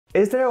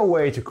Is there a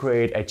way to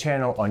create a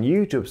channel on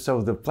YouTube so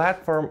the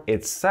platform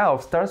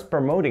itself starts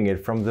promoting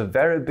it from the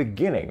very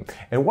beginning?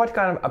 And what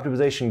kind of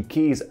optimization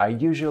keys are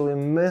usually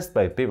missed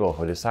by people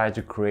who decide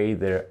to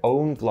create their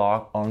own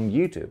vlog on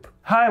YouTube?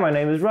 Hi, my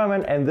name is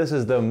Roman and this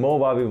is the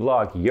Movavi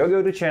vlog, your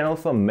go-to channel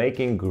for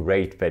making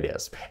great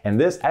videos. In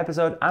this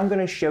episode, I'm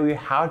gonna show you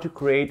how to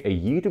create a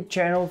YouTube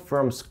channel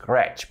from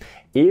scratch.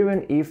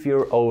 Even if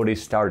you're already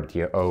started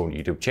your own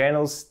YouTube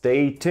channel,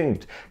 stay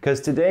tuned,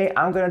 because today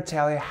I'm gonna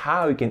tell you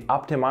how you can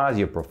optimize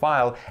your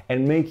profile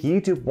and make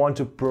YouTube want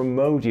to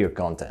promote your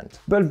content.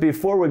 But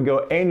before we go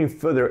any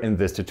further in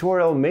this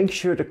tutorial, make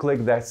sure to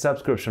click that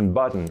subscription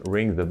button,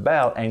 ring the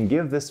bell and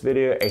give this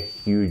video a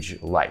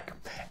huge like.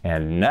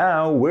 And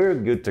now we're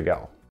good to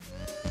go.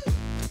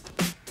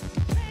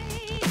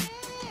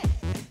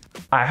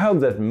 I hope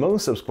that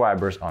most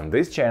subscribers on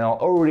this channel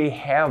already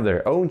have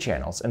their own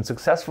channels and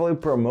successfully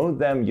promote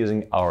them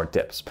using our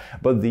tips.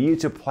 But the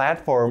YouTube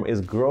platform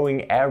is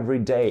growing every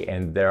day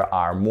and there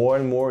are more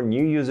and more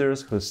new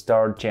users who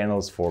start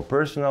channels for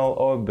personal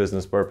or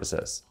business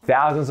purposes.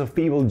 Thousands of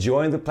people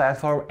join the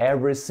platform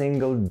every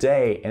single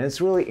day, and it's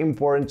really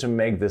important to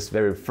make this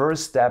very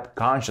first step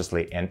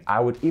consciously, and I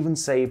would even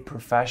say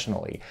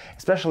professionally,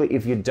 especially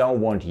if you don't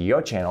want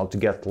your channel to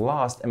get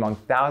lost among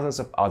thousands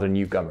of other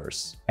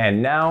newcomers.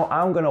 And now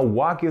I'm gonna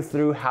walk you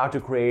through how to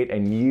create a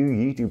new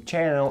YouTube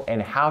channel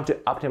and how to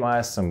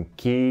optimize some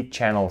key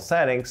channel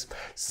settings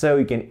so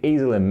you can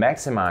easily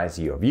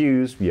maximize your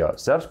views, your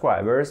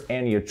subscribers,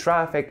 and your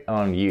traffic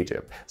on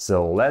YouTube.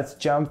 So let's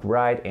jump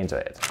right into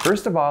it.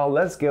 First of all,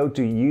 let's go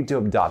to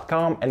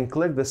youtube.com and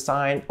click the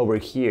sign over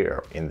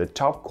here in the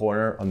top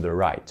corner on the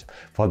right.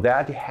 For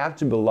that, you have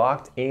to be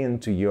logged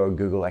into your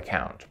Google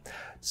account.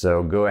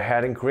 So go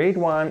ahead and create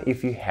one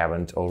if you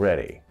haven't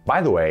already. By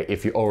the way,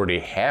 if you already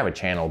have a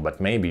channel but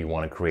maybe you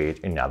want to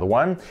create another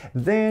one,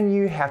 then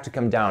you have to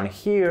come down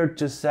here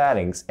to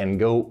settings and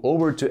go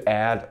over to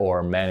add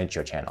or manage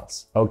your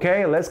channels.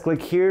 Okay, let's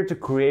click here to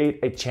create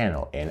a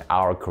channel and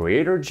our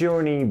creator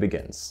journey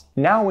begins.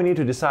 Now we need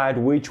to decide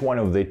which one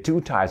of the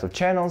two types of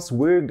channels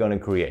we're gonna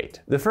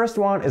create. The first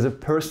one is a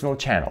personal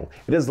channel.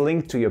 It is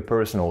linked to your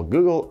personal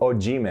Google or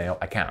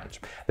Gmail account.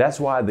 That's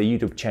why the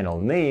YouTube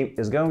channel name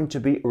is going to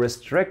be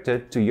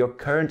restricted to your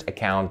current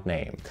account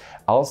name.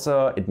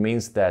 Also, it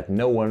means that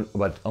no one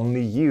but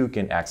only you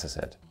can access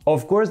it.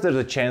 Of course, there's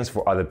a chance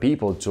for other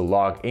people to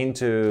log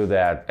into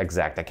that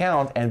exact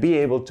account and be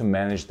able to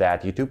manage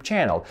that YouTube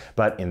channel,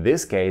 but in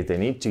this case, they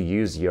need to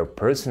use your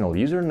personal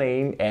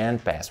username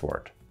and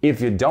password. If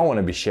you don't want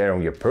to be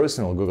sharing your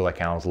personal Google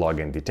account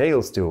login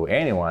details to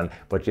anyone,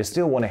 but you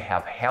still want to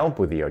have help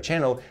with your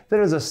channel,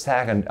 there is a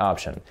second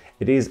option.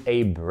 It is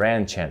a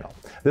brand channel.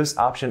 This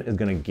option is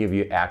going to give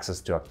you access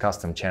to a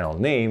custom channel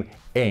name,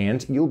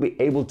 and you'll be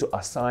able to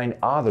assign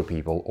other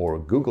people or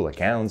Google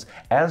accounts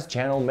as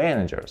channel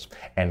managers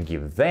and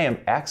give them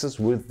access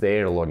with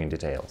their login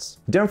details.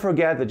 Don't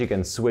forget that you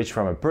can switch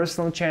from a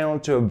personal channel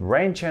to a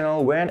brand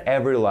channel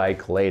whenever you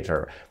like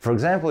later. For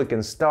example, you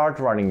can start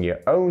running your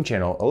own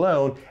channel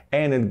alone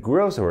and it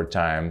grows over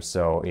time,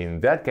 so in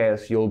that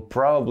case you'll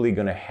probably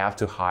gonna have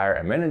to hire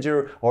a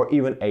manager or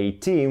even a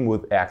team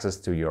with access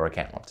to your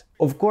account.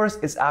 Of course,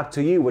 it's up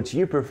to you what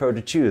you prefer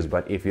to choose,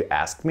 but if you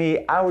ask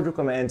me, I would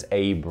recommend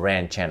a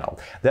brand channel.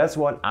 That's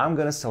what I'm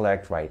gonna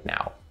select right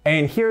now.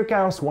 And here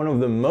comes one of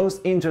the most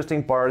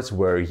interesting parts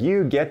where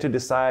you get to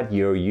decide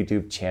your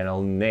YouTube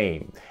channel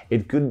name.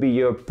 It could be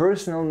your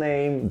personal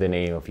name, the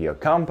name of your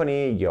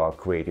company, your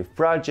creative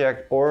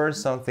project, or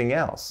something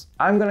else.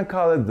 I'm gonna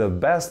call it the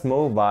Best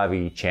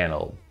Movavi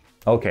channel.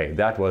 Okay,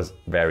 that was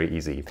very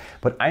easy.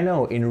 But I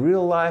know in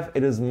real life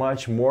it is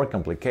much more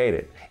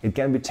complicated. It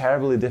can be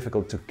terribly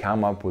difficult to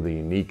come up with a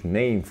unique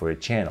name for a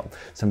channel.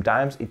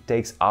 Sometimes it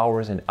takes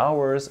hours and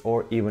hours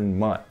or even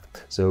months.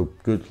 So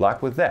good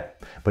luck with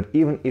that. But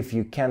even if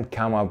you can't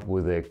come up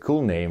with a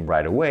cool name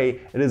right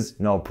away, it is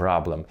no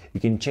problem. You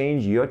can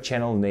change your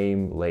channel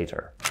name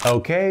later.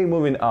 Okay,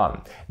 moving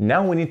on.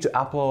 Now we need to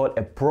upload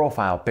a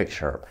profile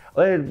picture.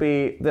 Let it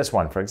be this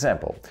one, for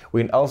example.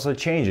 We can also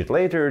change it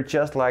later,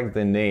 just like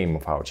the name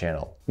of our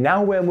channel.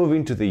 Now we're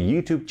moving to the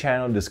YouTube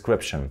channel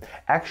description.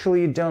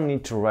 Actually, you don't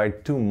need to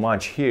write too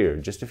much here.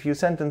 Just a few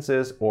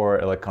sentences or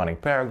a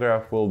laconic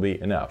paragraph will be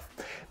enough.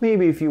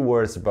 Maybe a few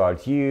words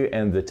about you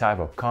and the type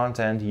of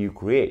content you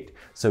create,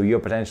 so your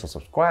potential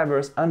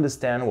subscribers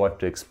understand what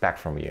to expect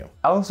from you.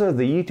 Also,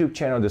 the YouTube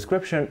channel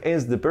description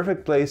is the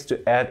perfect place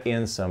to add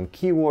in some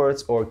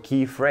keywords or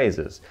key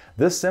phrases.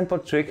 This simple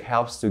trick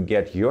helps to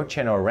get your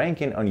channel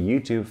ranking on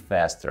YouTube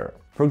faster.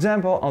 For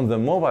example, on the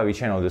Movavi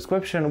channel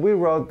description, we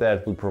wrote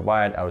that we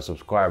provide our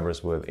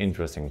subscribers with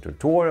interesting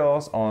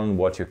tutorials on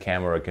what your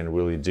camera can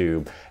really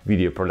do,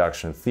 video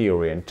production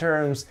theory and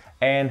terms,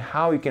 and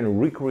how you can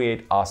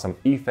recreate awesome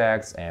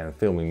effects and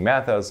filming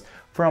methods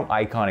from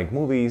iconic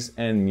movies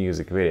and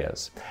music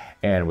videos.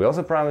 And we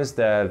also promise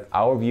that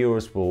our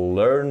viewers will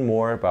learn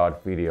more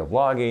about video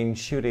blogging,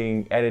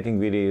 shooting, editing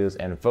videos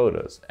and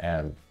photos,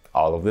 and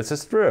all of this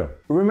is true.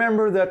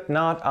 Remember that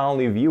not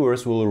only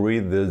viewers will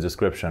read this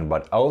description,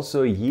 but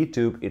also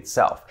YouTube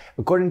itself.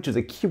 According to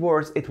the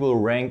keywords, it will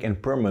rank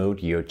and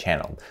promote your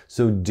channel.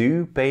 So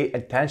do pay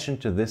attention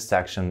to this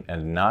section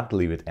and not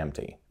leave it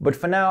empty. But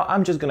for now,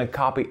 I'm just gonna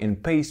copy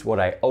and paste what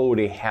I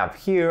already have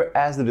here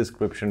as the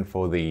description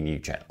for the new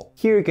channel.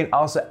 Here you can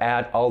also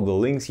add all the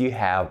links you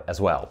have as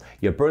well,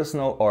 your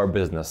personal or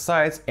business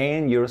sites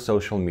and your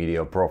social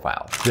media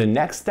profile. The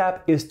next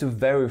step is to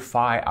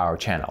verify our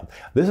channel.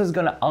 This is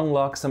gonna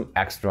unlock some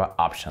extra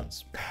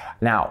options.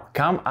 Now,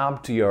 come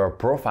up to your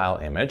profile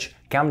image,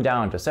 come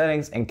down to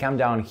settings and come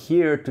down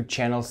here to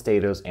channel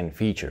status and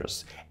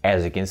features.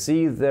 As you can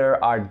see,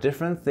 there are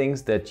different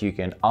things that you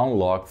can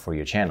unlock for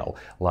your channel,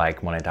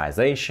 like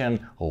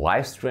monetization,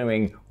 live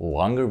streaming,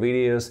 longer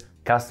videos,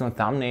 custom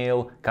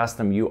thumbnail,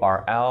 custom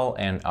URL,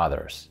 and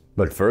others.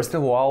 But first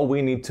of all,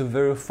 we need to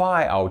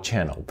verify our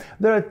channel.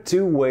 There are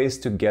two ways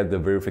to get the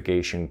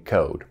verification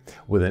code: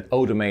 with an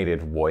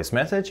automated voice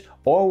message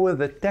or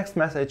with a text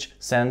message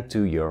sent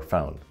to your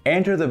phone.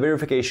 Enter the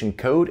verification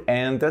code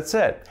and that's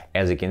it.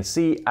 As you can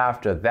see,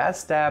 after that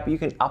step, you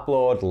can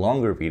upload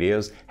longer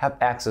videos, have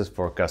access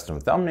for custom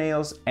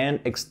thumbnails and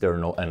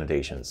external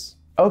annotations.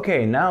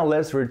 Okay, now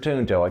let's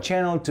return to our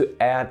channel to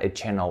add a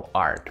channel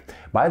art.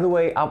 By the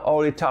way, I've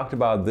already talked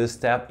about this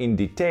step in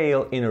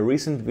detail in a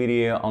recent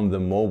video on the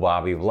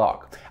Movavi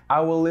vlog. I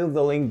will leave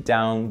the link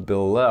down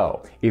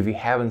below. If you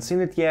haven't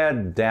seen it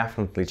yet,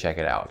 definitely check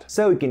it out.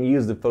 So you can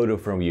use the photo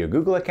from your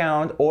Google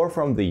account or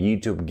from the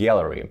YouTube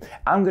gallery.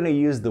 I'm gonna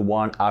use the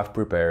one I've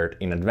prepared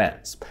in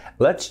advance.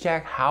 Let's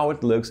check how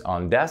it looks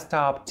on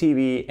desktop,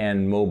 TV,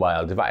 and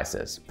mobile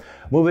devices.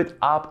 Move it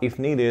up if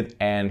needed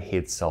and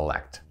hit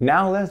select.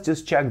 Now let's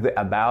just check the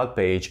About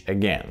page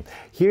again.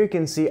 Here you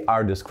can see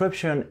our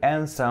description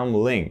and some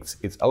links.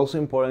 It's also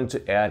important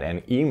to add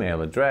an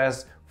email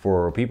address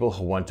for people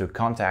who want to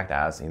contact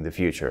us in the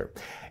future.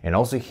 And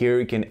also here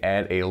you can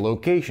add a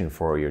location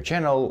for your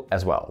channel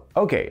as well.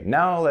 Okay,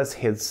 now let's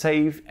hit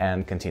save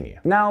and continue.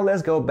 Now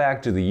let's go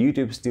back to the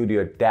YouTube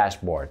Studio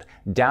dashboard,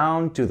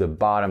 down to the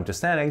bottom to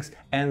settings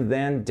and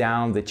then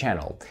down the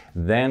channel.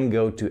 Then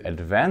go to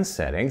advanced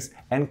settings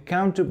and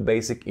come to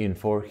basic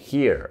info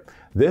here.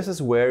 This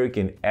is where you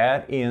can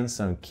add in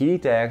some key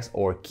tags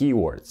or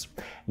keywords.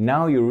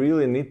 Now you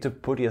really need to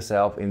put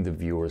yourself in the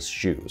viewer's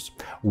shoes.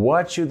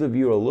 What should the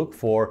viewer look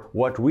for?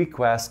 What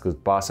requests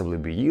could possibly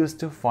be used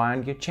to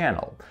find your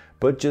channel?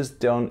 But just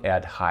don't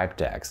add hype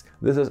tags.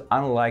 This is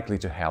unlikely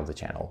to help the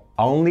channel.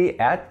 Only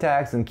add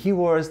tags and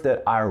keywords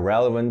that are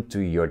relevant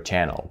to your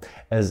channel.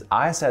 As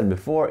I said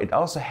before, it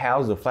also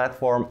helps the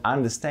platform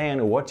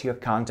understand what your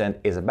content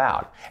is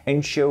about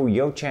and show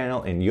your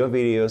channel and your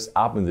videos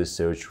up in the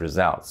search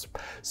results.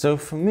 So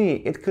for me,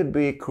 it could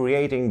be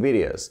creating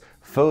videos,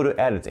 photo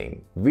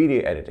editing,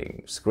 video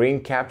editing, screen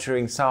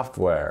capturing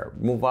software,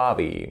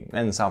 Movavi,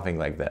 and something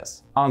like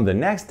this. On the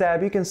next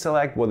tab, you can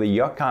select whether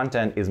your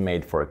content is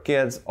made for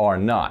kids or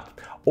not,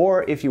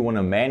 or if you want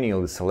to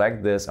manually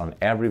select this on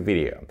every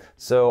video.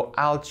 So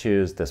I'll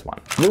choose this one.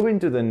 Moving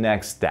to the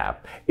next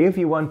step, if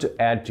you want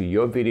to add to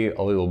your video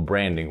a little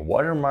branding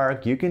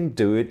watermark, you can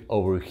do it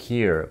over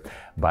here.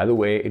 By the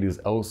way, it is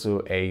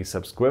also a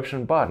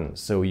subscription button,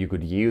 so you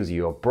could use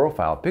your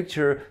profile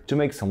picture to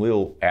make some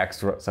little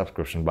extra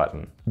subscription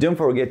button. Don't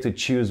forget to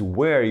choose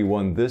where you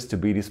want this to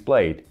be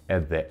displayed,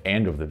 at the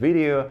end of the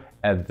video,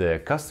 at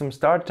the custom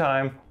start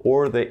time,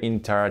 or the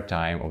entire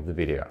time of the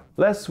video.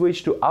 Let's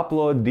switch to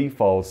Upload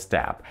Defaults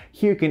tab.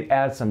 Here you can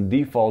add some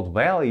default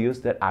values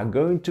that are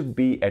going to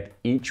be at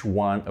each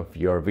one of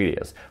your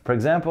videos. For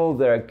example,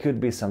 there could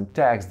be some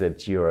tags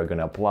that you're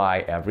gonna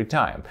apply every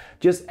time.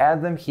 Just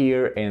add them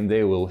here and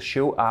they will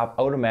show up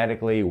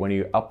automatically when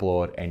you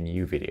upload a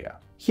new video.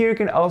 Here you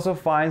can also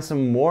find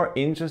some more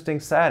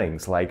interesting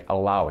settings like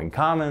allowing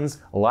comments,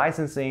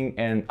 licensing,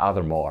 and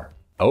other more.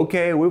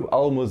 Okay, we've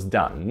almost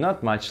done,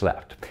 not much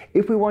left.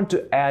 If we want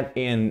to add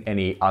in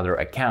any other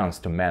accounts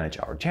to manage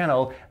our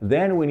channel,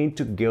 then we need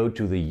to go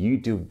to the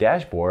YouTube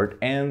dashboard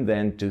and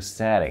then to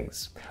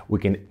settings. We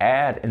can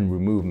add and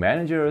remove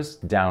managers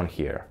down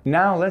here.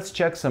 Now let's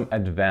check some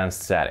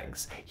advanced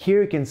settings.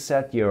 Here you can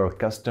set your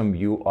custom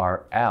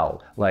URL,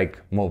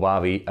 like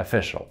Movavi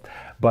official,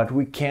 but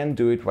we can't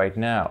do it right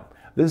now.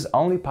 This is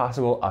only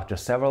possible after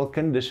several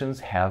conditions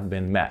have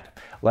been met,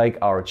 like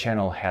our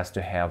channel has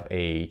to have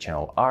a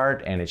channel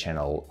art and a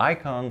channel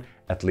icon,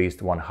 at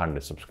least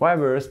 100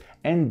 subscribers,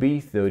 and be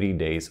 30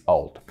 days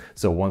old.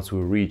 So once we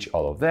reach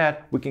all of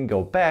that, we can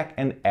go back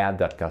and add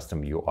that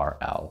custom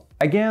URL.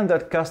 Again,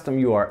 that custom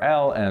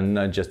URL, and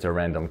not just a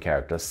random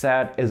character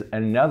set, is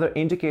another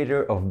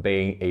indicator of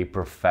being a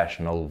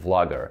professional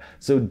vlogger.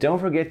 So don't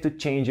forget to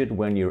change it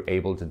when you're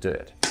able to do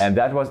it. And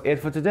that was it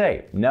for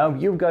today. Now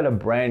you've got a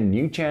brand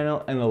new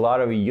channel and a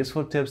lot of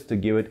useful tips to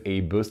give it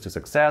a boost to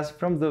success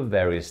from the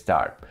very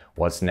start.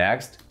 What's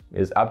next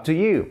is up to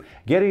you.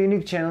 Get a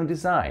unique channel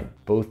design,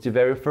 post your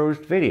very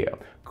first video,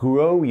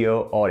 grow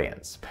your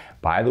audience.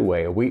 By the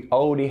way, we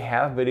already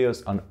have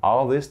videos on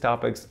all these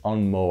topics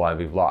on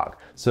Movavi vlog,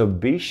 so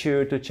be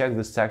sure to check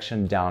the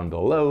section down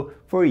below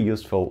for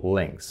useful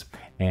links.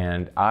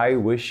 and I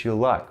wish you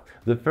luck.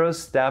 The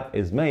first step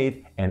is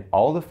made and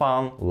all the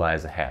fun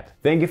lies ahead.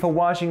 Thank you for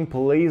watching.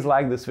 Please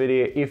like this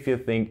video if you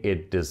think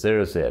it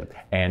deserves it.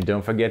 And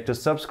don't forget to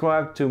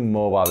subscribe to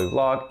Movavi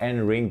vlog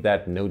and ring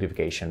that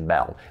notification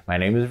bell. My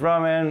name is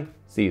Roman.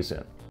 See you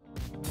soon.